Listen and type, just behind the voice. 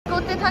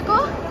দেখতে থাকো,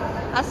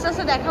 আস্তে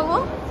আস্তে দেখাবো।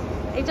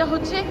 এটা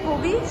হচ্ছে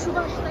কবি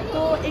সুভাষ,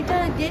 তো এটা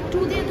গেট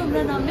 2 দিয়ে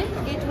তোমরা নামবে,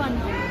 গেট 1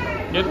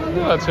 গেট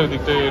 2 আছে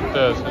ওদিকটা,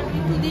 এটা আছে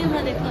গেট 2 দিয়ে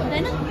আমরা দেখলাম,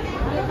 তাই না?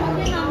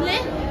 নামলে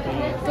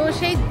তো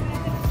সেই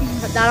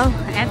দাঁড়াও,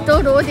 এত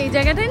রোদ এই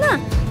জায়গাটায় না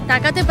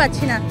তাকাতে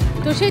পাচ্ছি না,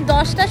 তো সেই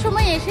 10টার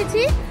সময়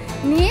এসেছি,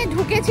 নিয়ে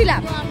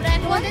ঢুকেছিলাম। আমরা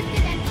এখন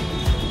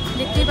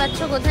দেখতেই পাচ্ছ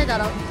কোথায়,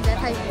 দাঁড়াও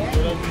দেখাই,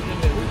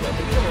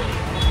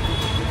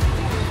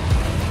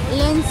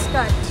 লেন্স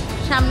কাট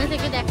সামনে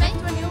থেকে দেখাই।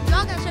 নিউ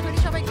ব্লগ, আশা করি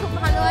সবাই খুব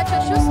ভালো আছো,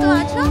 সুস্থ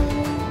আছো।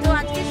 তো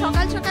আজকে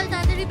সকাল সকাল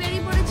তাড়াতাড়ি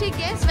বেরিয়ে পড়েছি।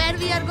 Guess wire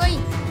we are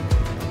going.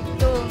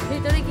 তো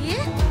ভিতরে গিয়ে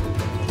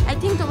আই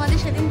থিঙ্ক তোমাদের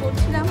সেদিন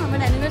বলছিলাম আমার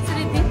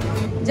অ্যানিভার্সারির দিন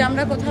যে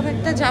আমরা কোথাও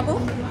একটা যাব,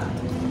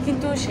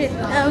 কিন্তু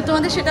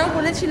তোমাদের সেটাও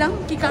বলেছিলাম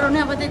কি কারণে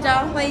আমাদের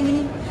যাওয়া হয়নি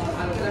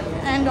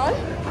অ্যান্ড অল।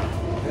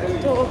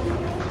 তো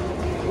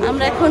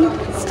আমরা এখন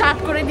স্টার্ট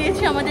করে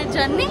দিয়েছি আমাদের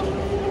জার্নি।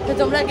 তো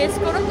তোমরা গেস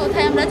করো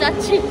কোথায় আমরা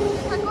যাচ্ছি।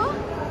 থাকো,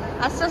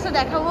 আস্তে আস্তে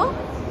দেখাবো।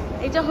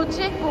 এটা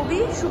হচ্ছে কবি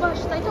সুভাষ,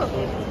 তাই তো?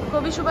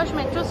 কবি সুভাষ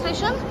মেট্রো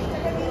স্টেশন।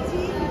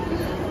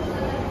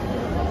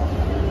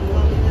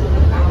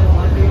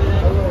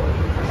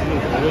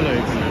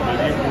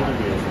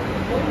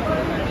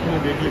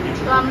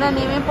 তো আমরা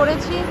নেমে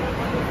পড়েছি,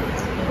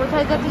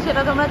 কোথায় যাচ্ছি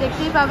সেটা তোমরা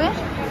দেখতেই পাবে।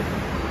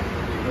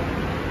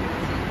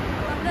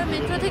 আমরা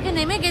মেট্রো থেকে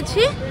নেমে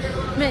গেছি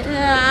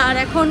আর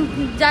এখন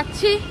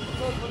যাচ্ছি।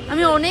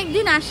 আমি অনেক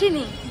দিন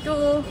আসিনি, তো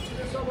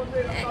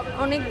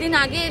অনেক দিন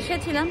আগে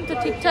এসেছিলাম, তো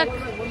ঠিকঠাক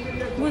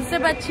বুঝতে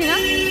পারছি না।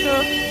 তো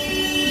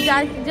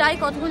যাই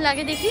কতক্ষণ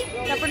লাগে দেখি,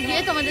 তারপর গিয়ে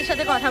তোমাদের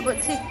সাথে কথা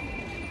বলছি।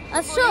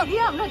 আসছো?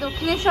 আমরা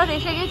দক্ষিণেশ্বর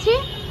এসে গেছি,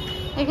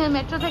 এখানে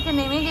মেট্রো থেকে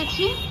নেমে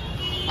গেছি।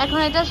 এখন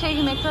এটা সেই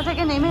মেট্রো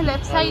থেকে নেমে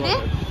লেফট সাইডে,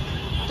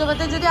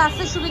 তোমাদের যদি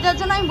আসতে সুবিধার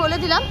জন্য আমি বলে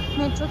দিলাম,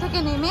 মেট্রো থেকে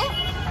নেমে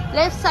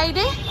লেফট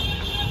সাইডে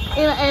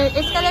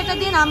এসকালেটর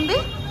দিয়ে নামবে,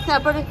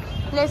 তারপরে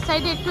লেফট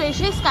সাইডে একটু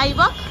এসে স্কাই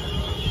ওয়াক।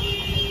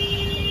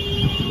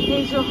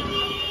 এই যে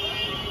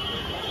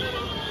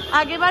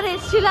আগেরবার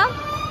এসেছিলাম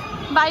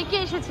বাইকে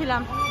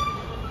এসেছিলাম,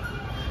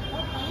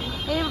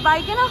 এই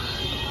বাইকে না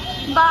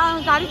বা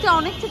গাড়িতে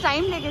অনেকটা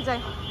টাইম লেগে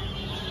যায়,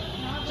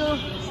 তো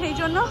সেই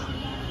জন্য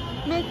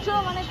মেট্রো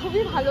মানে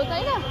খুবই ভালো,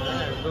 তাই না?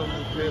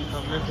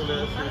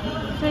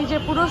 তো এই যে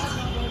পুরো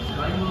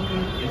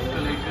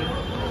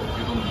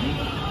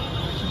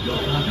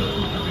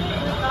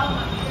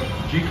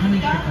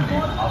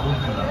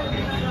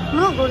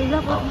গরিলা,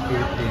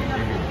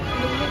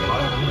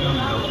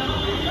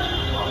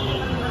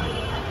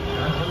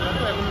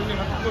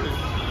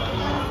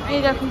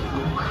 এই দেখো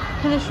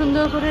এখানে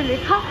সুন্দর করে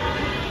লেখা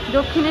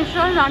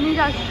দক্ষিণেশ্বর রানী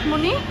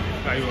রাসমণি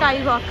স্কাই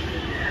ওয়াক।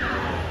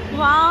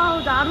 ওয়াও,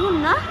 দারুণ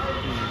না?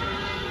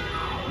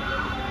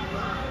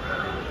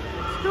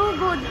 Two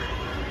good.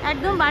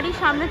 একদম বাড়ির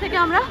সামনে থেকে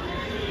আমরা,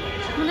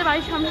 আমাদের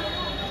বাড়ির সামনে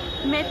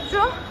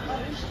মেট্রো।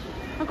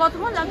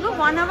 কতক্ষণ লাগলো?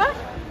 1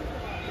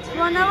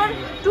 hour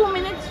 2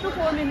 minutes to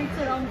 4 minutes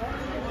around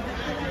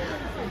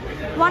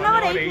 1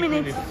 hour 8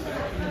 minutes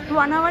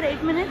 1 hour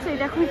 8 minutes। এই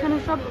দেখো এখানে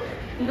সব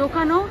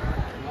দোকানও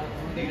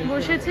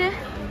বসেছে।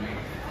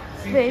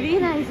 ভেরি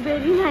নাইস,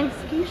 ভেরি নাইস,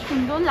 কি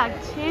সুন্দর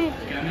লাগছে।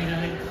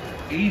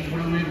 এই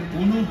ধরনের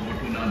কোনো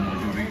ঘটনা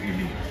নজরে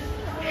এলে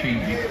সেই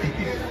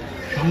ব্যক্তিকে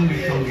সঙ্গে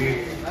সঙ্গে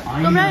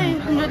তোমরা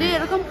যদি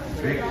এরকম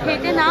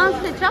হেঁটে না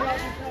আসতে চাও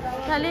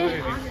তাহলে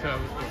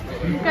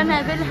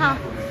হ্যাঁ,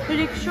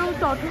 রিক্সা,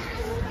 টোটো,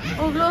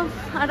 ওগুলো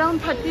অ্যারাউন্ড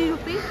 30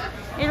 রুপিস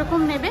এরকম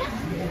নেবে,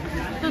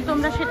 তো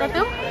তোমরা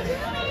সেটাতেও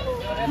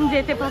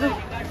যেতে পারো।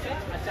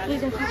 এই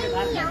দেখো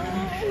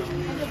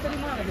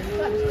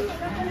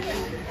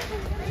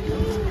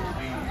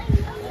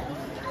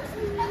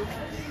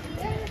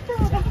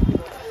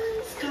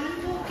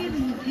স্কাইওয়াকের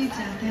মধ্যে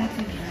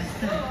যাতায়াতের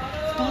রাস্তায়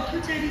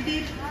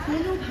পথচারীদের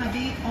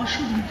কোনোভাবে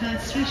অসুবিধা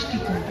সৃষ্টি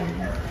করবেন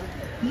না।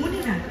 মনে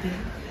রাখবেন,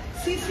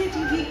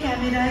 সিসিটিভি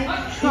ক্যামেরায়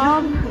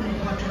সব,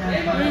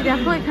 এই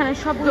দেখো এখানে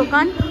সব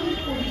দোকান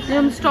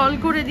এরকম স্টল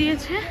করে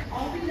দিয়েছে,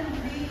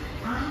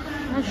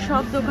 আর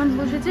সব দোকান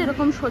বসেছে।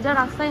 এরকম সোজা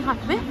রাস্তায়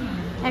হাঁটবে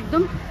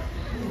একদম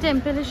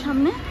টেম্পেলের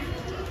সামনে।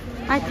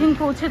 আই থিঙ্ক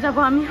পৌঁছে যাবো,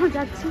 আমিও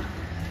যাচ্ছি।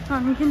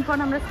 অনেকদিন পর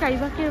আমরা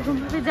স্কাইওয়াকে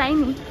এরকমভাবে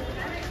যাইনি,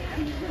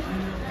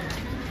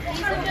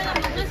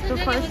 তো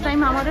ফার্স্ট টাইম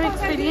আমারও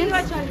এক্সপিরিয়েন্স।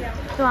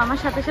 তো আমার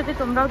সাথে সাথে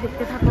তোমরাও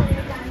দেখতে থাকো।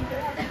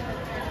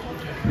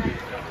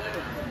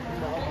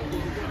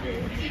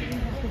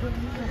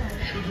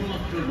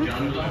 শুধুমাত্র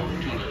যানবাহন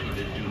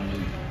চলাচলের জন্য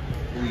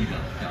ওই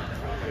রাস্তা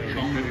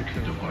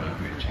সংরক্ষিত করা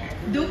হয়েছে।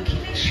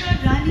 দক্ষিণেশ্বর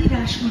রানী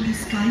রাসমণি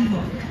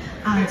স্কাইওয়াক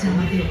আজ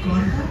আমাদের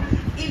গর্ব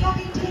এবং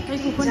এটি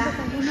একটি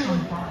জাতীয়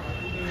সম্পদ।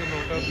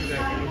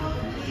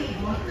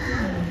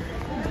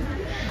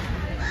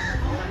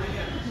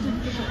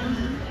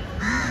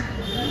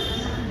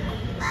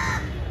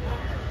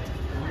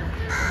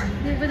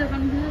 দেখবে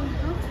দোকানগুলো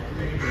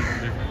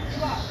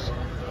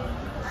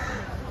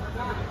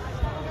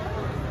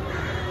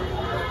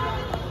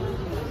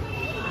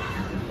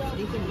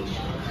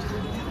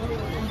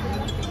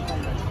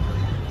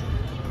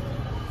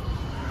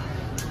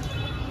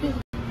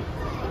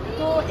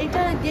তো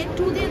এটা গেট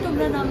 2 দিয়ে তোমরা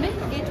আমরা নামলে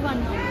গেট 1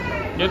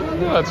 গেট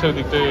আছে ওই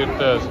দিকটা,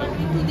 গেটটা আছে।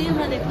 দিয়ে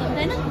আমরা দেখলাম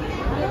তাই না?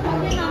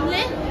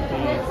 নামলে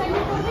লেফট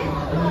সাইডে পড়বে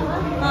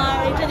আর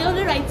এটা দিয়ে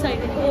হলো রাইট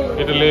সাইডে।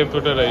 এটা লেফট,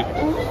 ওটা রাইট।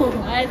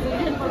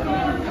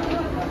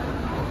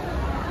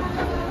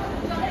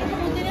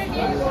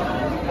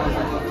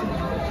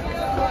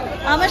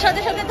 আমার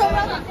সাথে সাথে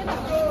তোমরা তো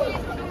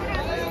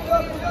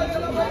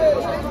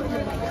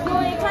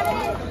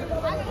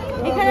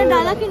এখানে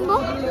ডালা কিনবো।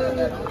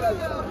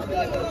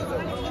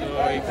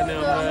 এখানে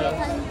আমরা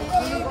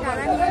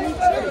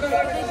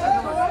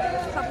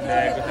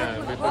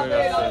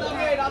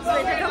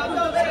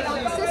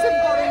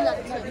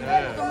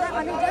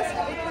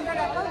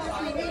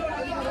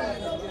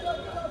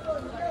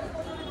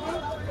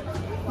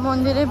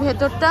মন্দিরের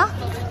ভেতরটা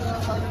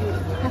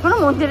এখনো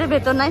মন্দিরের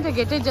ভেতর নাই, তো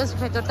গেটের জাস্ট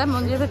ভেতরটা।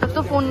 মন্দিরের ভেতর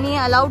তো ফোন নিয়ে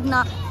অ্যালাউড না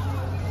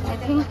আই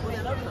থিঙ্ক।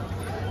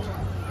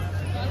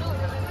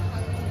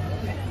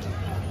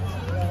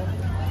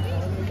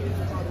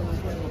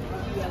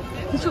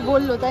 কিছু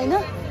বললো তাই না?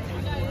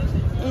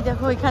 এই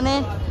দেখো এখানে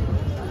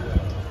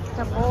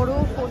একটা বড়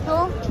ফটো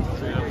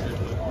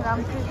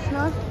রামকৃষ্ণ।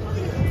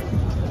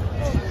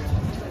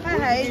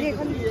 হ্যাঁ এই যে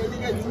এখানে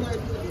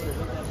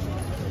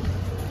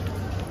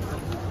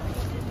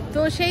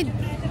তো সেই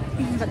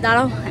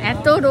দাঁড়াও,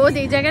 এত রোদ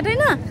এই জায়গাটায়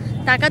না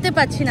তাকাতে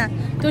পাচ্ছি না।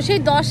 তো সেই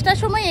 10টার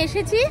সময়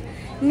এসেছি,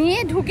 নিয়ে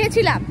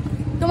ঢুকেছিলাম,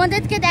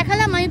 তোমাদেরকে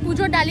দেখালাম আমি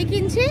পুজোর ডালি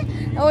কিনছি।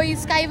 ওই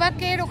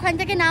স্কাইওয়াকের ওখান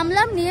থেকে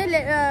নামলাম, নিয়ে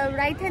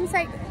রাইট হ্যান্ড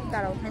সাইড,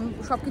 দাঁড়াও আমি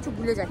সব কিছু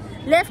ভুলে যাই,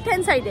 লেফট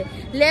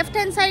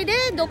হ্যান্ড সাইডে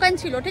দোকান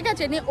ছিল, ঠিক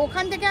আছে? নিয়ে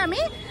ওখান থেকে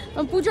আমি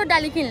পুজোর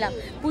ডালি কিনলাম।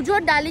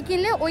 পুজোর ডালি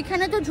কিনলে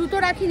ওইখানে তো জুতো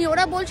রাখিনি,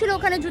 ওরা বলছিল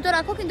ওখানে জুতো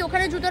রাখো, কিন্তু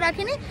ওখানে জুতো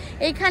রাখিনি।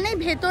 এইখানে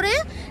ভেতরে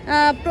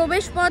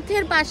প্রবেশ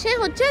পথের পাশে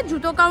হচ্ছে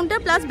জুতো কাউন্টার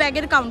প্লাস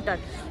ব্যাগের কাউন্টার।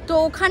 তো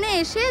ওখানে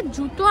এসে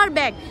জুতো আর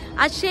ব্যাগ,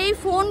 আর সেই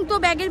ফোন তো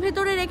ব্যাগের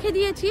ভেতরে রেখে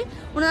দিয়েছি।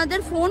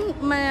 ওনাদের ফোন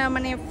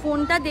মানে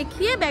ফোনটা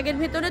দেখিয়ে ব্যাগের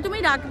ভেতরে তুমি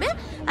রাখবে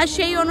আর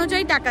সেই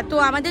অনুযায়ী টাকা। তো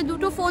আমাদের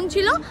দুটো ফোন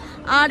ছিল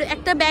আর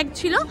একটা ব্যাগ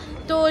ছিল,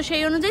 তো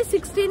সেই অনুযায়ী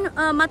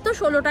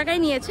 16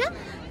 টাকায় নিয়েছে।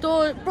 তো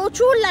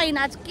প্রচুর লাইন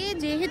আজকে,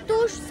 যেহেতু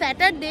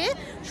স্যাটারডে,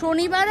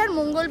 শনিবার আর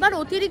মঙ্গলবার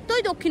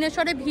অতিরিক্তই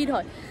দক্ষিণেশ্বরে ভিড়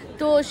হয়।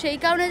 তো সেই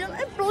কারণে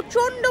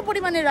প্রচণ্ড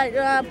পরিমাণে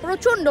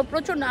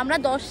প্রচণ্ড আমরা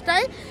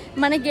 10টায়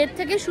মানে গেট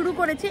থেকে শুরু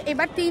করেছি,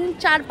 এবার 3,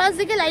 4, 5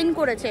 দিকে লাইন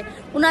করেছে।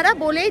 ওনারা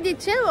বলেই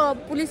দিচ্ছে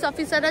পুলিশ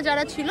অফিসাররা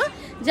যারা ছিল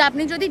যে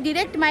আপনি যদি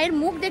ডিরেক্ট মায়ের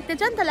মুখ দেখতে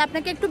চান তাহলে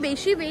আপনাকে একটু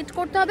বেশি ওয়েট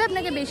করতে হবে,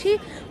 আপনাকে বেশি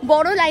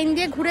বড় লাইন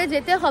দিয়ে ঘুরে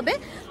যেতে হবে।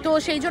 তো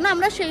সেই জন্য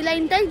আমরা সেই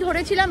লাইনটাই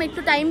ধরেছিলাম,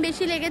 একটু টাইম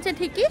বেশি লেগেছে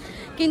ঠিকই,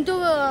 কিন্তু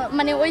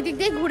মানে ওই দিক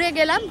দিয়ে ঘুরে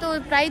গেলাম। তো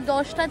প্রায়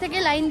 10টা থেকে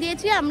লাইন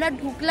দিয়েছি, আমরা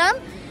ঢুকলাম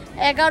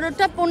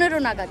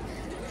 11:15 নাগাদ।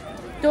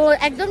 তো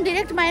একদম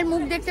ডিরেক্ট মায়ের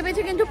মুখ দেখতে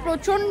পেয়েছি, কিন্তু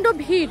প্রচণ্ড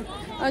ভিড়,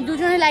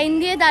 দুজনে লাইন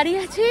দিয়ে দাঁড়িয়ে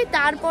আছি।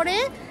 তারপরে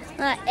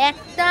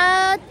একটা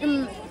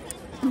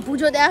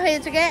পুজো দেওয়া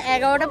হয়েছে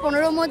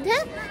 11:15 মধ্যে।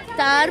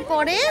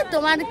 তারপরে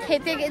তোমার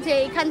খেতে গেছে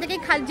এখান থেকে,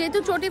 যেহেতু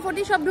চটি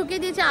ফটি সব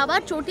ঢুকিয়ে দিয়েছে,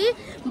 আবার চটি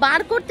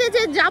বার করতে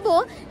যে যাব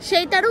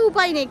সেইটারও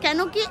উপায় নেই, কেন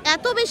কি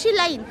এত বেশি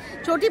লাইন।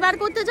 চটি বার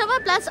করতে যাবো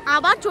প্লাস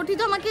আবার চটি,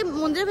 তো আমাকে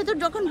মন্দিরের ভেতর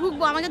যখন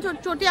ঢুকবো আমাকে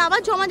চটি আবার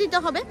জমা দিতে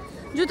হবে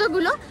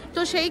জুতোগুলো। তো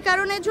সেই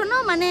কারণের জন্য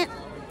মানে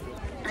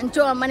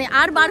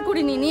আর বার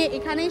করিনি। নিয়ে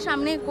এখানেই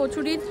সামনে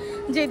কচুরির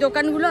যে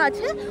দোকানগুলো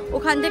আছে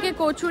ওখান থেকে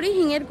কচুরি,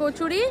 হিঙের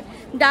কচুরি,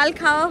 ডাল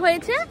খাওয়া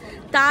হয়েছে।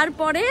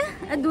 তারপরে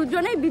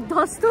দুজনেই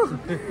বিধ্বস্ত।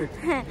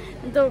 হ্যাঁ,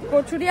 তো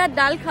কচুরি আর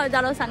ডাল খাওয়া,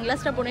 দাঁড়াও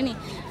সানগ্লাসটা পরে নি।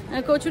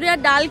 কচুরি আর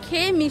ডাল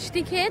খেয়ে,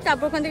 মিষ্টি খেয়ে,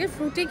 তারপর ওখান থেকে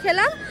ফ্রুটি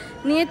খেলাম।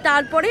 নিয়ে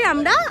তারপরে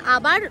আমরা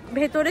আবার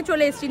ভেতরে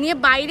চলে এসেছি, নিয়ে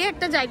বাইরে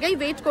একটা জায়গায়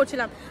ওয়েট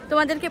করছিলাম।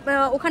 তোমাদেরকে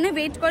ওখানে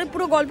ওয়েট করে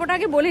পুরো গল্পটা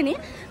আগে বলিনি।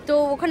 তো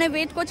ওখানে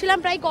ওয়েট করছিলাম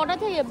প্রায় কটা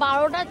থেকে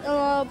 12টা,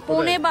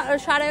 পৌনে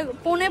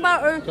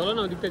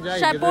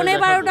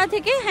 12টা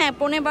থেকে, হ্যাঁ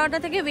 12:15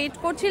 থেকে ওয়েট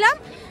করছিলাম।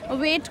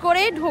 ওয়েট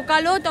করে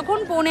ঢোকালো তখন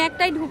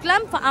 1:45টায়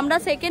ঢুকলাম আমরা,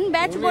 সেকেন্ড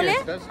ব্যাচ বলে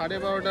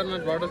 12:30 না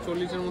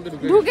 12:40 মধ্যে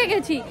ঢুকে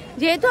গেছি।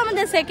 যেহেতু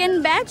আমাদের সেকেন্ড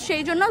ব্যাচ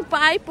সেই জন্য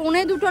প্রায়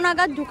 1:45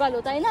 নাগাদ ঢুকালো,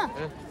 তাই না?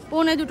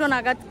 1:45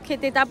 নাগাদ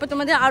খেতে। তারপর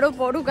তোমাদের আরো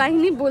বড়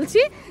কাহিনী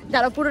বলছি,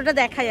 যারা পুরোটা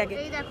দেখাই আগে।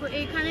 এই দেখো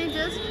এইখানে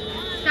জাস্ট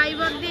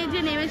স্কাইওয়াক দিয়ে যে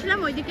নেমেছিলাম,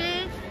 ওইদিকে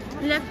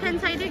লেফট হ্যান্ড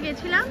সাইডে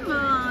গেছিলাম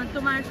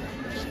তোমার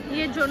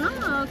ইয়ের জন্য,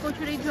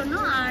 কচুরির জন্য।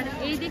 আর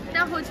এই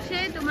দিকটা হচ্ছে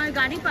তোমার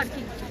গাড়ি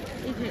পার্কিং।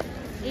 এই যে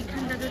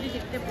এইখানটা যদি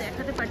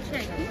দেখাতে পারছি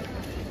আর কি,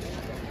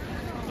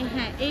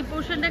 হ্যাঁ এই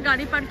পোর্শনটা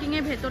গাড়ি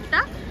পার্কিংয়ের ভেতরটা।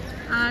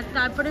 আর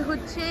তারপরে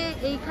হচ্ছে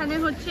এইখানে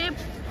হচ্ছে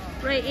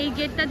এই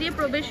গেটটা দিয়ে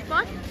প্রবেশ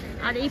পথ,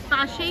 আর এই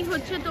পাশেই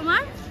হচ্ছে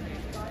তোমার,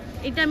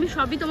 এটা আমি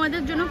সবই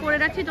তোমাদের জন্য করে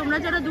রাখছি, তোমরা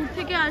যারা দূর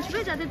থেকে আসবে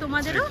যাতে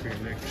তোমাদেরও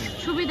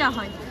সুবিধা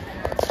হয়।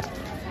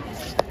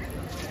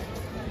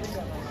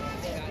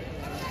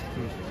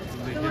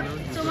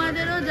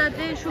 তোমাদেরও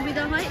যাতে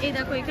সুবিধা হয়। এই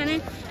দেখো এখানে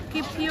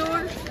keep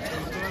your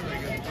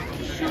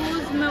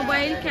shoes,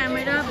 mobile,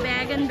 camera,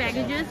 bag and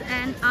baggages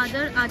and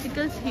other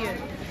articles here.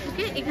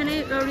 ওকে, এখানে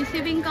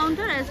receiving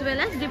counter as well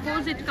as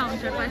deposit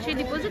counter. পাশে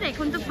ডিপোজিট,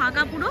 এখন তো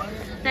ফাঁকা পুরো,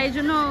 তাই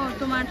জন্য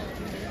তোমার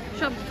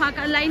সব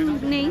ফাঁকা, লাইন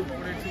নেই।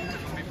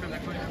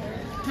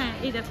 হ্যাঁ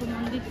এই দেখো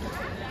মন্দির,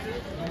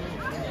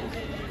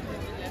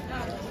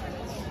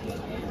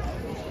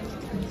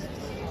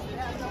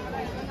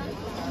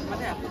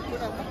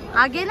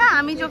 আগে না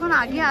আমি যখন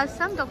আগে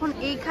আসতাম তখন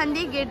এইখান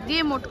দিয়ে গেট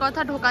দিয়ে মোট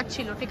কথা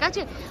ঢোকাচ্ছিল, ঠিক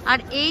আছে। আর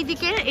এই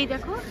দিকে এই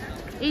দেখো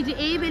এই যে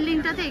এই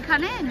বিল্ডিংটাতে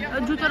এখানে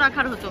জুতো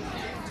রাখার হতো,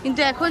 কিন্তু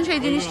এখন সেই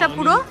জিনিসটা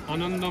পুরো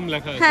আনন্দম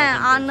লেখা আছে। হ্যাঁ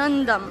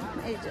আনন্দম,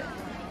 এই যে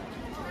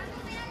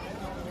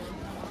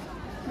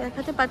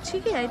দেখাতে পাচ্ছি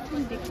কি, আই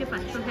থিঙ্ক দেখতে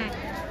পাচ্ছ, হ্যাঁ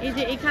এই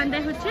যে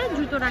এখানটায় হচ্ছে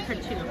জুতো রাখার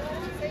ছিল,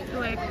 তো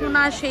এখন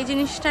আর সেই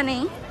জিনিসটা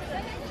নেই।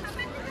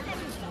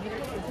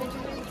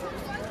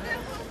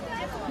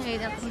 এই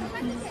দেখুন,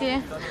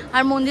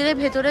 আর মন্দিরের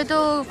ভেতরে তো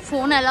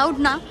ফোন অ্যালাউড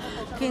না,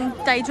 কিন্তু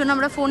তাই জন্য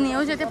আমরা ফোন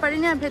নিয়েও যেতে পারি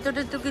না,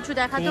 ভেতরে তো কিছু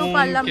দেখাতেও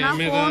পারলাম না।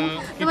 ফোন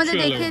তোমাদের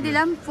দেখিয়ে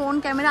দিলাম, ফোন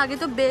ক্যামেরা, আগে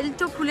তো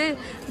বেল্টও খুলে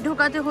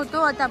ঢোকাতে হতো,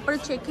 আর তারপরে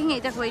চেকিং।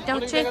 এই দেখো এটা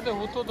হচ্ছে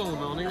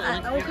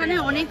ওখানে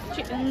অনেক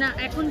না,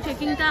 এখন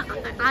চেকিংটা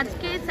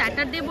আজকে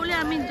স্যাটারডে বলে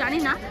আমি জানি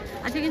না,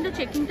 আজকে কিন্তু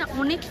চেকিংটা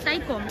অনেকটাই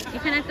কম।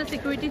 এখানে একটা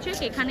সিকিউরিটি চেক,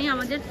 এখানেই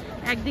আমাদের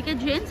একদিকে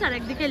জেন্টস আর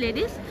একদিকে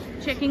লেডিস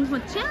চেকিং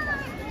হচ্ছে,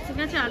 ঠিক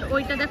আছে। আর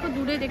ওইটা দেখো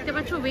দূরে দেখতে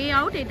পাচ্ছ ওয়ে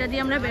আউট, এটা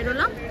দিয়ে আমরা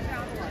বেরোলাম।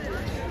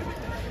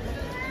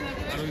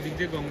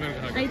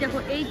 এই দেখো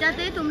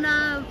এইটাতে তোমরা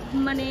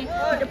মানে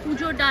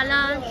পুজোর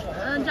ডালা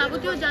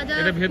যাবতীয় যা যা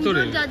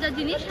যা যা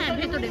জিনিস, হ্যাঁ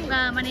ভেতরে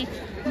মানে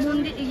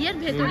মন্দির ইয়ের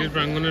ভেতরে,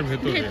 প্রাঙ্গণের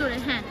ভেতরে,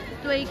 হ্যাঁ।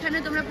 তো এইখানে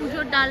তোমরা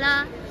পুজোর ডালা,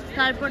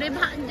 তারপরে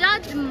যা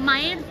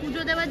মায়ের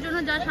পুজো দেওয়ার জন্য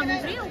যা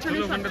সামগ্রী ওখানে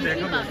সব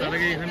কিছুই পাবে।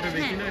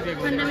 হ্যাঁ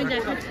ওখানে আমি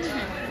দেখাচ্ছি,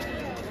 হ্যাঁ।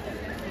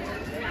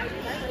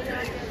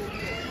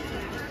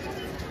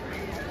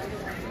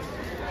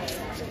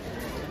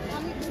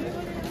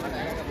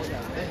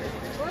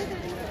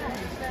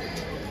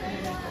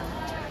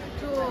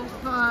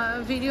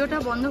 ভিডিওটা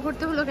বন্ধ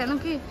করতে হলো কেন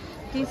কি,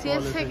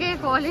 টিসিএস থেকে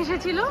কল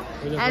এসেছিল,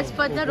 as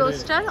per the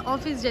roaster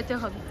office যেতে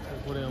হবে।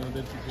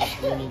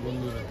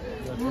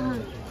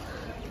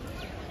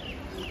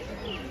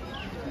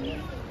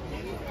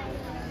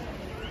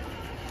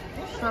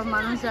 সব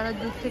মানুষ যারা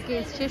দূর থেকে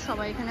এসছে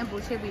সবাই এখানে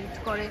বসে ওয়েট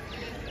করে,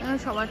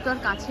 সবার তো আর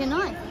কাছে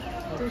নয়,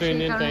 তো সেই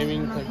কারণে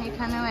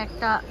এখানেও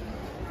একটা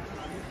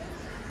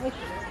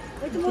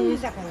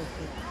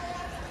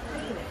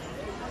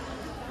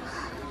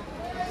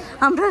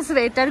আমরা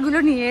সোয়েটারগুলো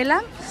নিয়ে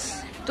এলাম,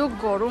 তো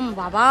গরম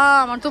বাবা,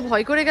 আমার তো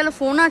ভয় করে গেল,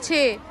 ফোন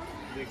আছে,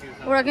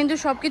 ওরা কিন্তু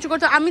সব কিছু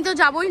করতো, আমি তো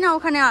যাবই না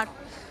ওখানে আর।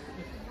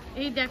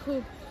 এই দেখো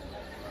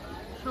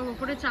সব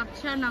উপরে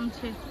চাপছে আর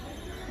নামছে,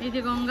 এই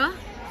যে Ganga,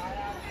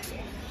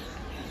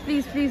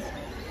 please please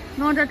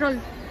not at all,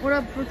 ওরা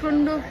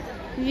প্রচন্ড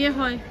ইয়ে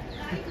হয়,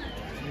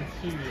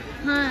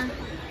 হ্যাঁ।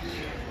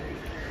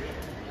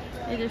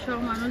 এই যে সব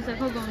মানুষ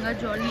দেখো গঙ্গার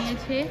জল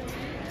নিয়েছে,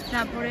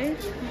 তারপরে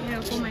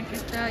এরকম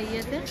একটা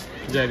ইয়েতে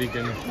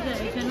জারিকানে,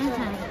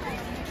 হ্যাঁ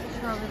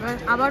সব। এবার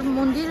আবার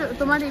মন্দির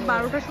তোমার এই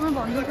 12টার সময়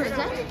বন্ধ হয়ে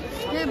যায়,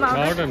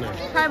 12টা না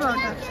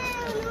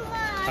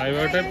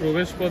 12:30টায়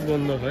প্রবেশ পথ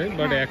বন্ধ হয়,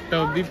 বাট 1টা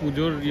অবধি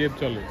পুজোর ইয়ে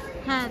চলে,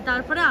 হ্যাঁ।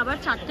 তারপরে আবার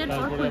 4টের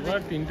পর তারপরে আবার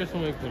 3টের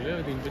সময় খোলে,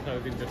 3টে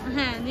 3:30,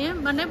 হ্যাঁ নিয়ে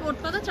মানে ওর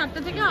কথা 4টে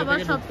থেকে আবার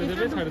সব কিছু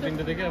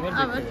 3:30 থেকে আবার।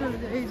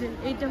 এই যে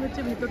এইটা হচ্ছে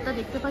ভিতরটা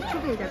দেখতে পাচ্ছ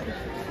কি, এই দেখো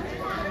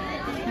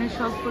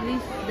সব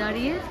পুলিশ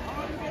দাঁড়িয়ে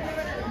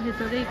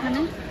ভেতরে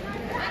এখানে,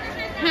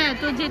 হ্যাঁ।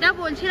 তো যেটা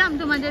বলছিলাম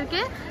তোমাদেরকে,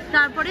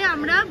 তারপরে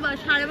আমরা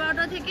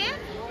 12:30 থেকে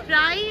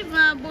প্রায়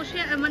বসে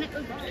মানে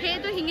খেয়ে,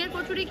 তো হিঙের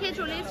কচুরি খেয়ে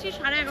চলে এসেছি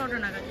 11:30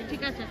 নাগাদ,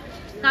 ঠিক আছে।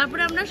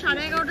 তারপরে আমরা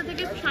 11:30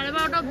 থেকে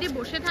 12:30 অবধি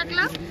বসে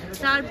থাকলাম,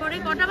 তারপরে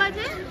কটা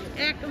বাজে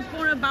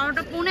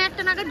 12টা পৌনে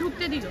 1টা নাগাদ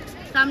ঢুকতে দিল।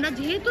 তো আমরা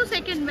যেহেতু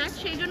সেকেন্ড ব্যাচ,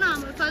 সেই জন্য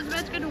আমরা ফার্স্ট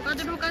ব্যাচকে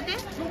ঢোকাতে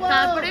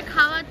তারপরে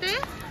খাওয়াতে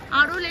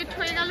আরও লেট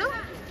হয়ে গেল।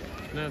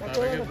 না, তার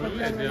আগে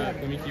বললে যে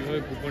তুমি কিভাবে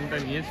কুপনটা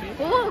নিয়েছিলে?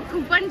 ও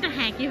কুপনটা,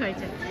 হ্যাঁ কি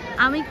হয়েছে,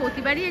 আমি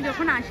প্রতিবারই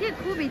যখন আসি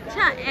খুব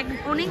ইচ্ছা,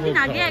 অনেকদিন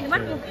আগে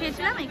একবার কোক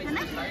খেয়েছিলাম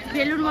এখানে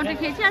বেলুর মঠে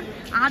খেয়েছি, আর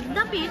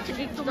আধা পিস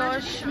একটু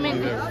 10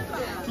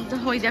 মিনিট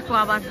হয়ে, দেখো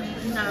আবার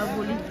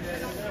বলি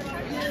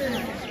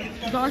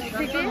 10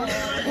 থেকে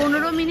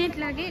 15 মিনিট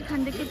লাগে এখান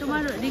থেকে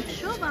তোমার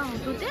রিক্সা বা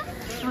অটোতে,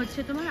 হচ্ছে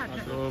তোমার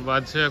 8টা। তো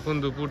বাজছে এখন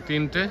দুপুর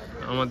 3টে,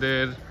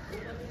 আমাদের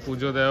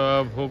পুজো দেওয়া,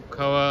 ভোগ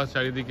খাওয়া,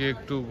 চারিদিকে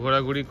একটু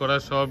ঘোরাঘুরি করা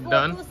সব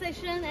ডান,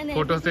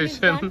 ফটো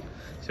সেশন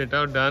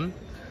সেটাও ডান।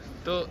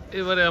 তো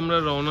এবারে আমরা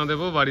রওনা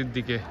দেব বাড়ির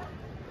দিকে।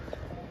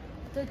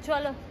 তো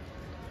চলো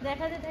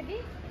দেখাতে থাকি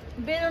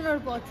বেরোনোর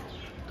পথ।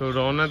 তো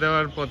রওনা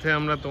দেওয়ার পথে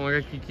আমরা তোমাকে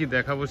কি কি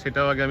দেখাবো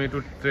সেটাও আগে আমি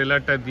একটু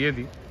ট্রেলারটা দিয়ে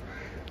দিই।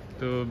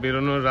 তো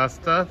বেরোনোর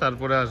রাস্তা,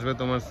 তারপরে আসবে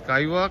তোমার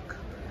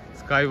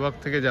স্কাইওয়াক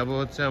থেকে যাব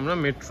হচ্ছে আমরা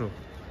মেট্রো।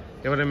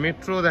 এবারে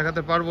মেট্রো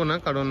দেখাতে পারবো না,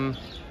 কারণ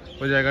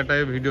ওই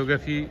জায়গাটায়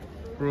ভিডিওগ্রাফি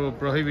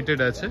প্রহিবিটেড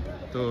আছে,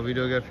 তো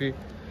ভিডিওগ্রাফি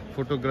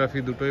ফটোগ্রাফি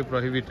দুটোই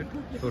প্রহিবিটেড,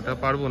 তো ওটা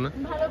পারবো না।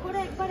 ভালো করে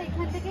একবার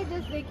এখান থেকে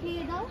জাস্ট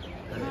দেখিয়ে দাও,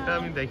 এটা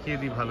আমি দেখিয়ে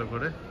দিই ভালো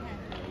করে।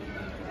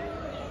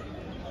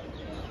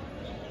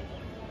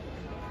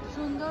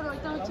 সুন্দর,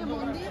 ওইটা হচ্ছে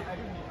মন্দির,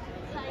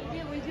 সাইডে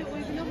ওই যে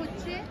ওইগুলো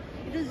হচ্ছে,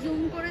 একটু জুম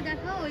করে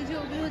দেখাও, ওই যে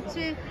ওগুলো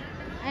হচ্ছে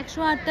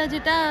 108টা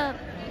যেটা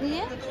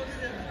ইয়ে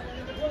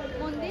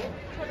মন্দির,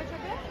 ছোট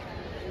ছোট,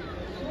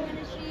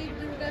 এখানে শিব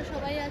দুর্গা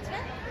সবাই আছে।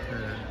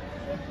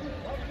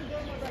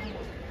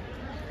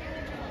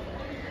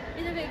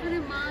 এই দেখো এখানে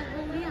মা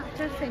গৌরী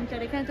আচার সেন্টার,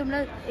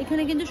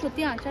 এখানে কিন্তু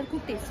সত্যি আচার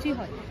খুব টেস্টি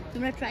হয়,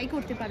 তোমরা ট্রাই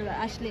করতে পারো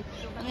আসলে।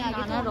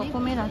 নানা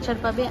রকমের আচার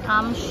পাবে,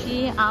 আমশি,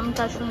 আম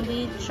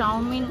কাসুন্দি,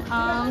 চাউমিন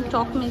আম,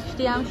 টক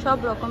মিষ্টি আম, সব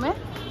রকমের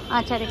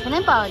আচার এখানে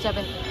পাওয়া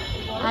যাবে।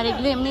 আর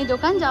এগুলো এমনি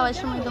দোকান, যাওয়ার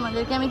সময়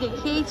তোমাদেরকে আমি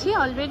দেখিয়েছি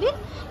অলরেডি।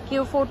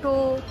 কেউ ফটো,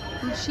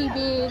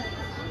 শিবের,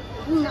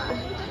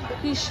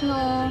 কৃষ্ণ,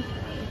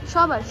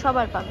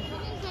 সবার পাবে।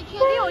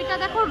 ওইটা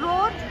দেখো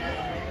রোড,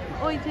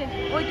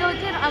 ওইটা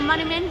হচ্ছে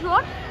মানে মেন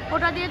রোড,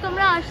 ওটা দিয়ে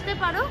তোমরা আসতে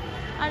পারো।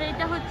 আর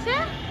এটা হচ্ছে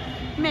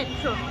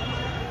মেট্রো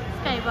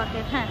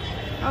স্কাইওয়াকের, হ্যাঁ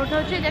ওটা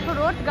হচ্ছে দেখো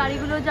রোড,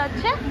 গাড়িগুলো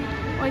যাচ্ছে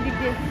ওই দিক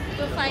দিয়ে।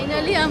 তো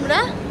ফাইনালি আমরা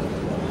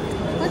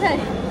কোথায়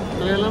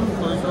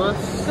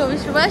কবি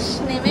সুভাষ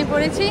নেমে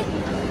পড়েছি।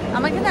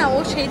 আমাকে না ও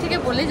সেই থেকে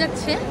বলে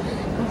যাচ্ছে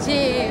যে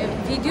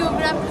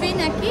ভিডিওগ্রাফি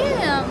নাকি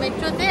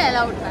মেট্রোতে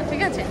অ্যালাউড না,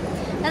 ঠিক আছে।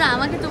 আর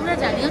আমাকে তোমরা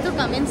জানিও তো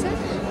কমেন্টসে,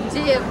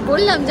 যে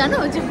বললাম জানো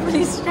যে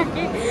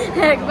পুলিশটাকে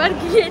একবার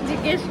গিয়ে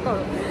জিজ্ঞেস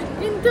করো,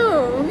 কিন্তু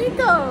উনি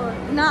তো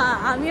না,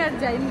 আমি আর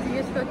যাইনি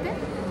জিজ্ঞেস করতে।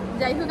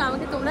 যাই হোক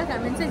আমাকে তোমরা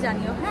কমেন্টসে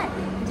জানিও, হ্যাঁ,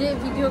 যে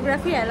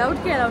ভিডিওগ্রাফি অ্যালাউড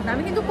কি অ্যালাউড না।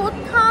 আমি কিন্তু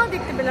কোথাও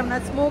দেখতে পেলাম না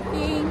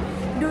স্মোকিং,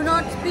 ডু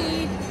নট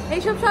স্পিক,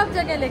 এইসব সব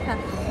জায়গায় লেখা,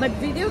 বাট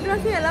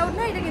ভিডিওগ্রাফি অ্যালাউড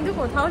না এটা কিন্তু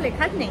কোথাও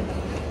লেখা নেই।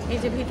 এই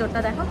যে ভিতরটা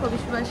দেখো কবি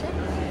সুভাষে।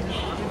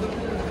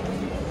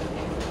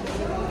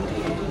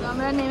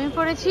 আমরা নেমে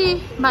পড়েছি,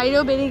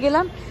 বাইরেও বেরিয়ে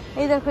গেলাম।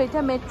 এই দেখো এটা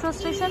metro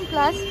station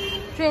plus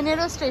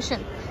ট্রেনেরও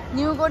station,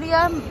 new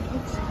Garia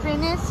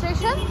ট্রেনের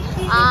স্টেশন,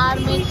 আর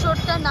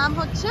মেট্রোটার নাম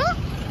হচ্ছে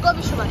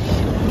কবি সুভাষ।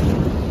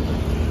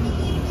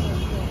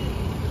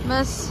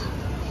 বাস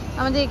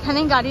আমাদের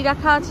এখানেই গাড়ি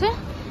রাখা আছে,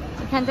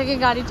 এখান থেকে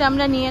গাড়িটা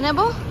আমরা নিয়ে নেব,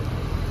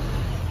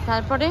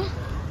 তারপরে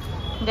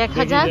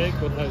দেখা যাক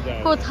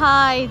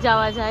কোথায়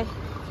যাওয়া যায়,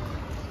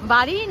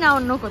 বাড়ি না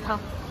অন্য কোথাও।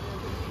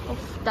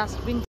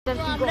 ডাস্টবিনটা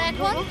আমরা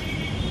এখন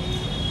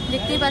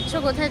দেখতেই পাচ্ছ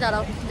কোথায়,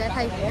 দাঁড়াও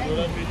দেখাই,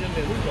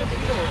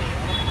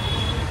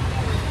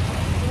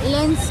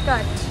 লেন্স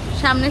কাট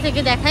সামনে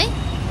থেকে দেখাই,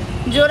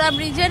 জোড়া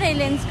ব্রিজের এই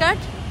লেন্স কাট।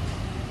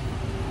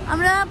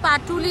 আমরা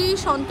পাটুলি,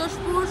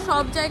 সন্তোষপুর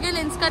সব জায়গায়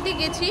লেন্স কাটে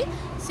গেছি,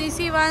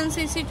 CC1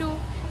 CC2,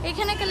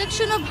 এখানে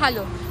কালেকশনও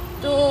ভালো।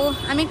 তো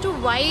আমি একটু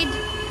ওয়াইড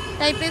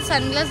টাইপের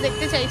সানগ্লাস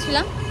দেখতে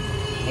চাইছিলাম,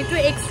 একটু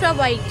এক্সট্রা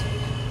ওয়াইড,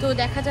 তো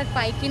দেখা যাক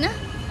পাই কিনা।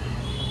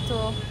 তো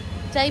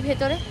যাই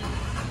ভেতরে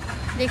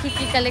দেখি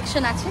কি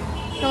কালেকশন আছে,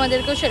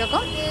 তোমাদেরকেও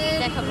সেরকম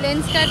দেখাবো।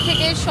 লেন্স কাট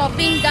থেকে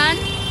শপিং ডান,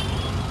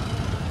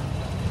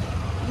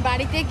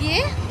 বাড়িতে গিয়ে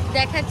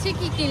দেখাচ্ছি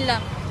কি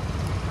কিনলাম।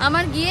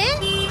 আমার গিয়ে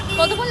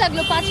কতক্ষণ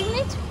লাগলো, 5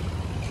 minute,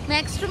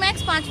 max two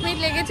max 5 minute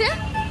লেগেছে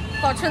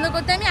পছন্দ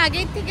করতে। আমি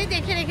আগের থেকে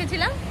দেখে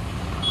রেখেছিলাম,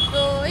 তো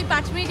ওই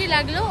 5 মিনিটই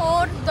লাগলো,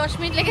 ওর 10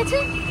 মিনিট লেগেছে।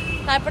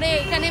 তারপরে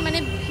এখানে মানে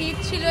ভিড়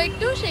ছিল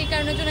একটু, সেই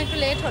কারণের জন্য একটু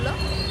লেট হলো।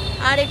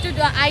 আর একটু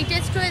আই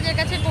টেস্টও এদের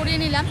কাছে করিয়ে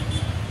নিলাম,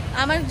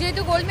 আমার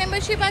যেহেতু গোল্ড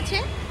মেম্বারশিপ আছে,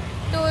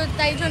 তো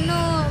তাই জন্য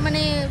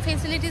মানে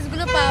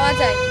ফেসিলিটিসগুলো পাওয়া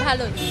যায়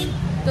ভালোই।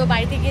 তো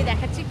বাড়িতে গিয়ে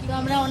দেখাচ্ছি কি।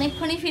 আমরা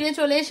অনেকক্ষণই ফিরে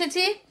চলে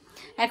এসেছি,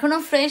 এখনও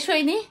ফ্রেশ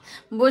হইনি,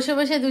 বসে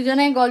বসে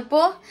দুজনে গল্প,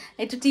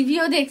 একটু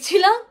টিভিও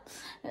দেখছিলাম,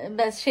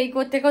 ব্যাস সেই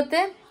করতে করতে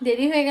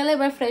দেরি হয়ে গেল।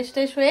 এবার ফ্রেশ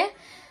ট্রেশ হয়ে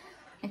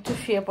একটু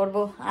শুয়ে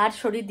পড়বো, আর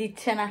শরীর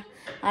দিচ্ছে না।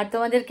 আর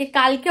তোমাদেরকে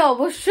কালকে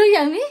অবশ্যই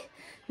আমি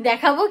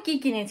দেখাবো কি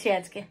কিনেছি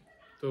আজকে।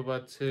 তো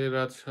বাজছে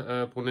রাত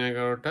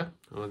 11:15,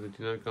 আমাদের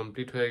ডিনার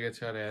কমপ্লিট হয়ে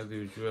গেছে। আর অ্যাজ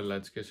ইউজুয়াল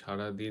আজকে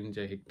সারাদিন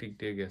যা হেক্টিক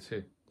ডে গেছে,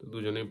 তো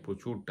দুজনেই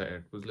প্রচুর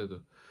টায়ার্ড, বুঝলে তো।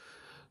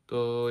 তো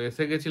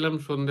এসে গেছিলাম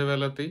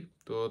সন্ধেবেলাতেই,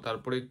 তো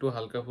তারপরে একটু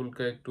হালকা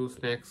ফুলকা একটু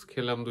স্ন্যাক্স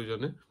খেলাম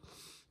দুজনে।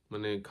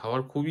 মানে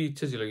খাওয়ার খুবই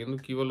ইচ্ছে ছিল, কিন্তু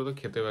কি বলতো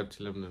খেতে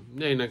পারছিলাম না,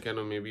 জানি না কেন,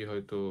 মেবি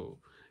হয়তো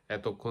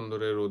এতক্ষণ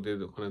ধরে রোদে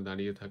ওখানে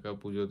দাঁড়িয়ে থাকা,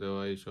 পুজো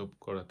দেওয়া, এইসব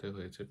করাতে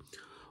হয়েছে।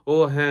 ও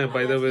হ্যাঁ,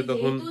 বাই দ্য ওয়ে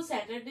তখন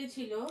স্যাটারডে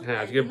ছিল, হ্যাঁ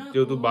আজকে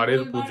যেহেতু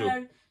বারের পুজো,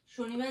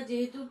 শনিবার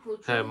যেহেতু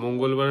হ্যাঁ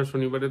মঙ্গলবার আর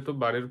শনিবারে তো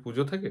বারের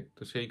পুজো থাকে,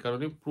 তো সেই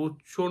কারণে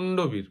প্রচন্ড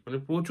ভিড়, মানে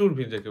প্রচুর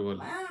ভিড় যাকে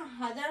বলে,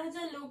 হাজার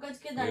হাজার লোক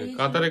আজকে দাঁড়িয়ে,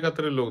 কাতারে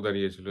কাতারে লোক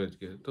দাঁড়িয়েছিল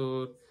আজকে। তো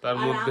তার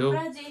মধ্যেও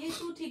আমরা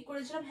যেহেতু ঠিক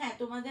করেছিলাম, হ্যাঁ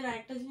তোমাদের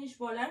আরেকটা জিনিস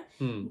বলার,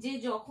 যে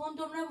যখন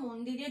তোমরা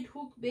মন্দিরে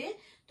ঢুকবে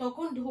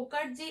তখন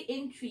ঢোকার যে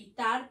এন্ট্রি,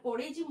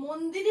 তারপরে যে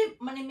মন্দিরে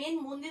মানে মেন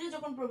মন্দিরে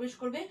যখন প্রবেশ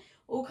করবে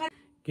ওখানে।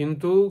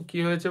 কিন্তু কি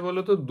হয়েছে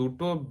বলতো,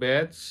 দুটো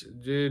ব্যাচ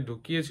যে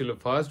ঢুকিয়েছিল,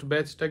 ফার্স্ট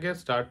ব্যাচটাকে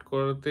স্টার্ট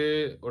করতে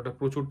ওটা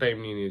প্রচুর টাইম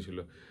নিয়ে নিয়েছিল।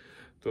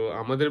 তো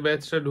আমাদের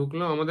ব্যাচটা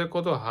ঢুকলো, আমাদের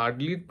কত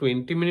হার্ডলি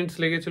 20 মিনিটস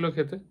লেগেছিল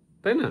খেতে,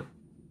 তাই না?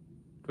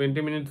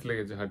 20 মিনিটস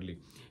লেগেছে হার্ডলি।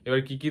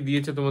 এবার কি কি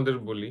দিয়েছে তোমাদের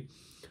বলি।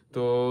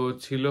 তো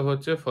ছিল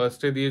হচ্ছে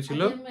ফার্স্টে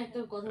দিয়েছিল,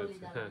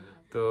 হ্যাঁ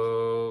তো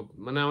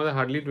মানে আমাদের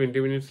হার্ডলি 20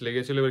 মিনিটস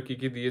লেগেছিল। এবার কি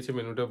কি দিয়েছে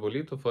মেনুটা বলি।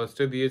 তো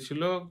ফার্স্টে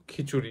দিয়েছিল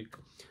খিচুড়ি।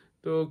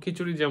 তো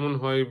খিচুড়ি যেমন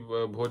হয়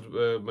ভোজ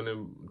মানে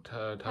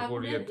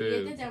ঠাকুর ইয়েতে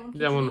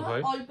যেমন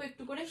হয়,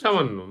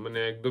 সামান্য মানে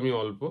একদমই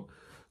অল্প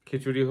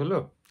খিচুড়ি হলো।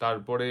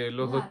 তারপরে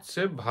এলো হচ্ছে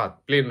ভাত,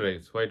 প্লেন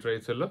রাইস, হোয়াইট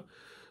রাইস এলো।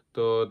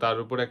 তো তার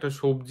উপর একটা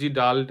সবজি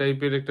ডাল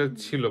টাইপের একটা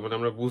ছিল, মানে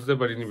আমরা বুঝতে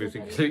পারিনি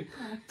বেসিক্যালি।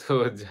 তো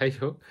যাই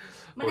হোক,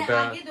 মানে ওটা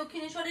আগে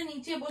দক্ষিণেশ্বরের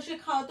নিচে বসে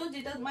খাওয়াতো,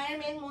 যেটা মায়ের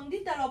মেন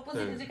মন্দির, তার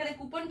অপোজিটে যেখানে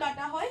কুপন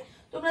কাটা হয়।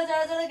 তোমরা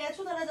যারা যারা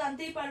গেছো তারা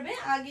জানতেই পারবে।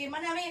 আগে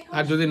মানে আমি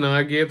আর যদি না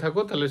গিয়ে থাকো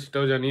তাহলে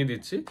সেটাও জানিয়ে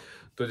দিচ্ছি।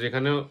 তো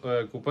যেখানে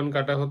কুপন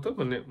কাটা হতো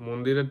মানে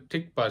মন্দিরের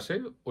ঠিক পাশে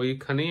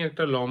ওইখানেই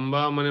একটা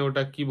লম্বা মানে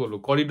ওটা কি বলবো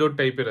করিডোর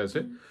টাইপের আছে,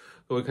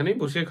 তো ওইখানেই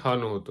বসে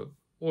খাওয়ানো হতো।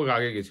 ও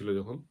আগে গেছিল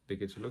যখন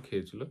দেখেছিল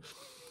খেয়েছিল,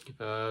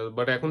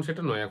 বাট এখন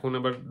সেটা নয়। এখন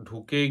আবার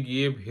ঢুকে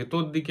গিয়ে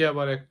ভেতর দিকে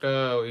আবার একটা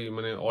ওই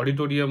মানে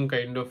অডিটোরিয়াম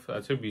কাইন্ড অফ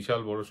আছে,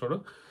 বিশাল বড় সড়ো।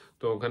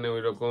 তো ওখানে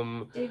ওই রকম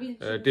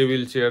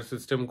টেবিল চেয়ার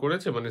সিস্টেম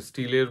করেছে, মানে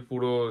স্টিলের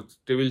পুরো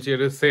টেবিল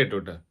চেয়ারের সেট,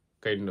 ওটা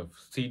কাইন্ড অফ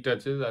সিট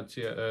আছে আর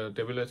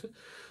টেবিল আছে।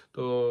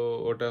 তো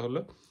ওটা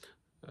হলো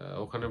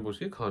ওখানে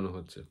বসে খাওয়ানো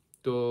হচ্ছে।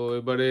 তো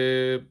এবারে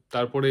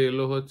তারপরে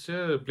এলো হচ্ছে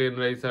প্লেন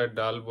রাইস আর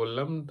ডাল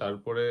বললাম,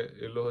 তারপরে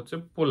এলো হচ্ছে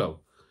পোলাও।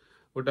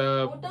 ওটা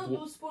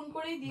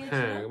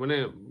হ্যাঁ মানে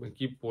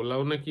কি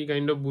পোলাও না কি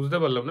কাইন্ড অফ বুঝতে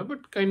পারলাম না,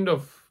 বাট কাইন্ড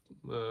অফ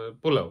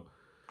পোলাও,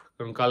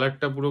 কারণ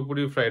কালারটা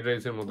পুরোপুরি ফ্রাইড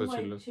রাইসের মতো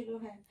ছিল।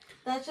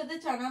 তার সাথে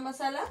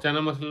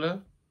চানা মশলা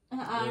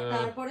আর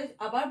তারপরে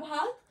আবার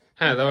ভাত।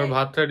 হ্যাঁ তারপর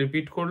ভাতটা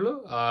রিপিট করলো,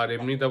 আর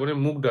এমনি তারপরে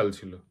মুগ ডাল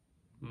ছিল,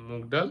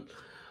 মুগ ডাল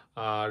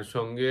আর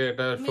সঙ্গে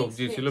একটা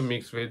সবজি ছিল,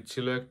 মিক্স ভেজ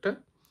ছিল একটা,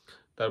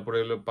 তারপরে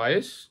এলো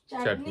পায়েস,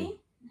 চাটনি,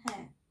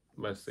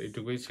 ব্যাস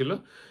এইটুকুই ছিল।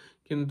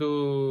 কিন্তু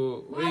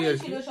ওই আর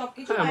কি,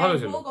 হ্যাঁ ভালো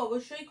ছিল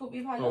অবশ্যই,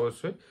 খুবই ভালো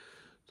অবশ্যই।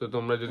 তো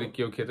তোমরা যদি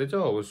কেউ খেতে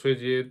চাও অবশ্যই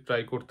যে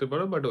ট্রাই করতে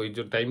পারো, বাট ওই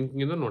যে টাইম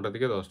কিন্তু 9টা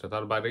থেকে 10টা,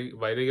 তার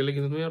বাইরে গেলে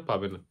কিন্তু তুমি আর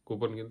পাবে না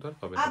কুপন, কিন্তু আর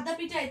পাবে না।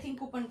 আদ্যাপীঠে আই থিংক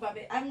কুপন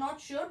পাবে, I am not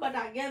sure, but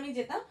আগে আমি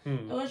যেতাম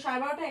তখন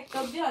 12:30 1টা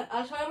অবধি,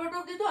 আর 12:30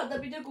 অবধি তো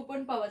আদ্যাপীঠের কুপন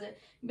পাওয়া যায়।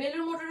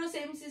 বেলুড় মঠেরও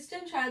সেম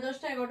সিস্টেম,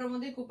 10:30 11টার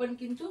মধ্যে কুপন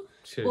কিন্তু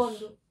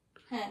বন্ধ।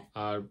 হ্যাঁ,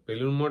 আর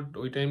বেলুড় মঠ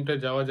ওই টাইমটা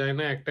যাওয়া যায়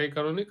না একটাই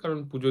কারণে, কারণ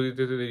পুজো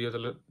দিতে দেরি হয়।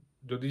 তাহলে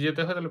যদি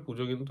যেতে হয় তাহলে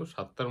পুজো কিন্তু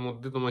 7টার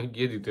মধ্যে তোমাকে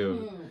গিয়ে দিতে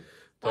হবে,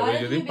 তবে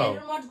যদি পাও।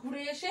 বেলুড় মঠ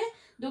ঘুরে এসে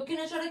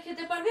দক্ষিণেশ্বরে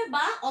খেতে পারবে,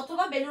 বা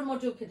অথবা বেলুড়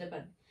মঠেও খেতে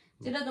পারবে,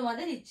 যেটা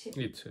তোমাদের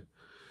ইচ্ছে।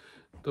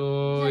 তো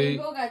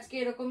আজকে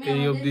এরকমই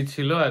এই অবধি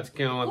ছিল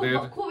আজকে আমাদের।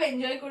 খুব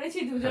এনজয় করেছি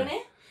দুজনে,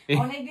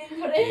 অনেকদিন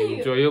ধরে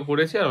এনজয়ও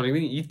করেছি আর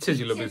অনেকদিন ইচ্ছে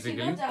ছিল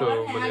বেসিক্যালি। তো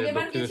মানে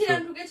আগেরবার গেছিলাম,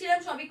 ঢুকেছিলাম,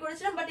 সবই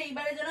করেছিলাম, বাট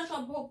এইবারে যেন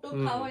সব ভোগ টোগ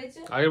খাওয়া হয়েছে।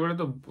 আগেরবারে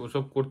তো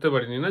সব করতে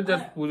পারিনি না,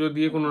 জাস্ট পুজো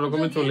দিয়ে কোনো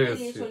রকমে চলে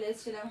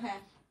এসেছিলাম।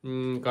 হ্যাঁ,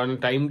 কারণ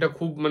টাইমটা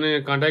খুব মানে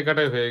কাঁটায়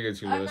কাঁটায় হয়ে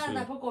গেছিল আসলে।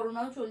 তারপর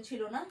করোনাও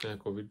চলছিল না, হ্যাঁ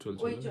কোভিড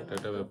চলছিল,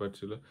 একটা ব্যাপার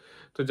ছিল।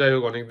 তো যাই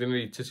হোক অনেক দিনের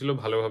ইচ্ছে ছিল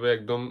ভালোভাবে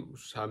একদম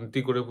শান্তি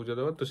করে পুজো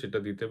দেওয়ার, তো সেটা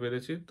দিতে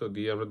পেরেছি। তো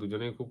দিয়ে আমরা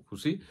দুজনেই খুব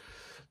খুশি।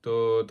 তো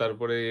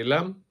তারপরে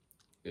এলাম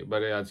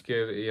এবারে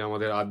আজকের এই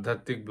আমাদের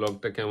আধ্যাত্মিক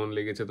ব্লগটা কেমন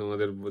লেগেছে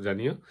তোমাদের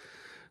জানিও।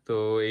 তো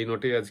এই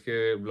নোটে আজকে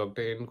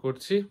ব্লগটা এন্ড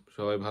করছি।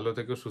 সবাই ভালো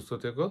থেকো, সুস্থ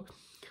থেকো,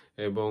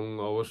 এবং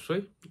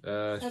অবশ্যই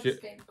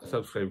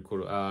সাবস্ক্রাইব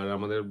করো। আর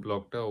আমাদের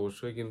ব্লগটা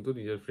অবশ্যই কিন্তু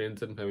নিজের ফ্রেন্ডস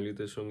এন্ড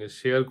ফ্যামিলিদের সঙ্গে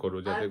শেয়ার করো,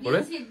 যাতে করে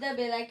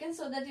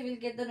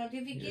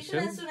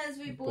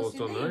post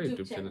on our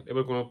YouTube channel.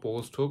 এবার কোনো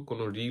পোস্ট হোক,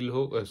 কোনো রিল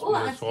হোক,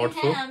 শর্টস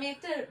হোক, আমি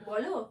একটা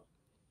বলো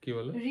কি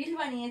বলো রিল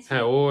বানিয়েছি।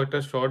 হ্যাঁ ও একটা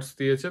শর্টস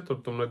দিয়েছে, তো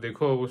তোমরা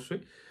দেখো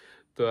অবশ্যই।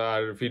 তো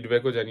আর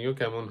ফিডব্যাকও জানিও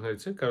কেমন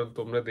হয়েছে, কারণ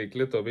তোমরা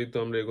দেখলে তবেই তো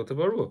আমরা এগোতে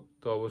পারবো।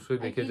 তো অবশ্যই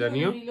দেখে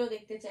জানিও।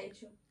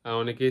 আর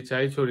অনেকেই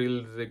চাইছো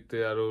রিলস দেখতে,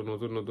 আরো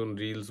নতুন নতুন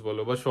রিলস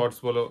বলো বা শর্টস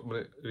বলো,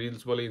 মানে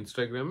রিলস বলে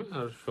ইনস্টাগ্রামে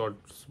আর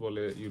শর্টস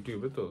বলে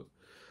ইউটিউবে। তো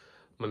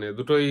মানে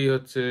দুটোই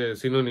হচ্ছে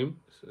সিনোনিম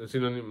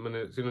মানে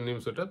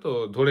সিনোনিমস, ওটা তো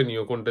ধরে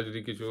নিও কোনটা যদি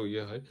কিছু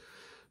ইয়ে হয়।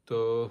 তো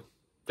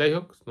যাই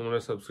হোক তোমরা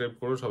সাবস্ক্রাইব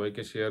করো,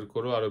 সবাইকে শেয়ার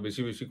করো, আরো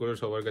বেশি বেশি করে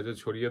সবার কাছে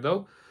ছড়িয়ে দাও,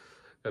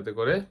 যাতে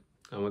করে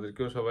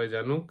আমাদেরকেও সবাই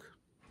জানুক।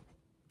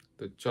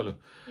 তো চলো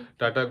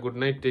tata, good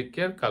night, take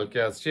care. কালকে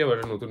আসছি আবার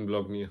নতুন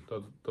ব্লগ নিয়ে,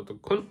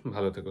 ততক্ষণ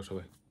ভালো থেকো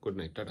সবাই। Good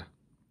night, tata.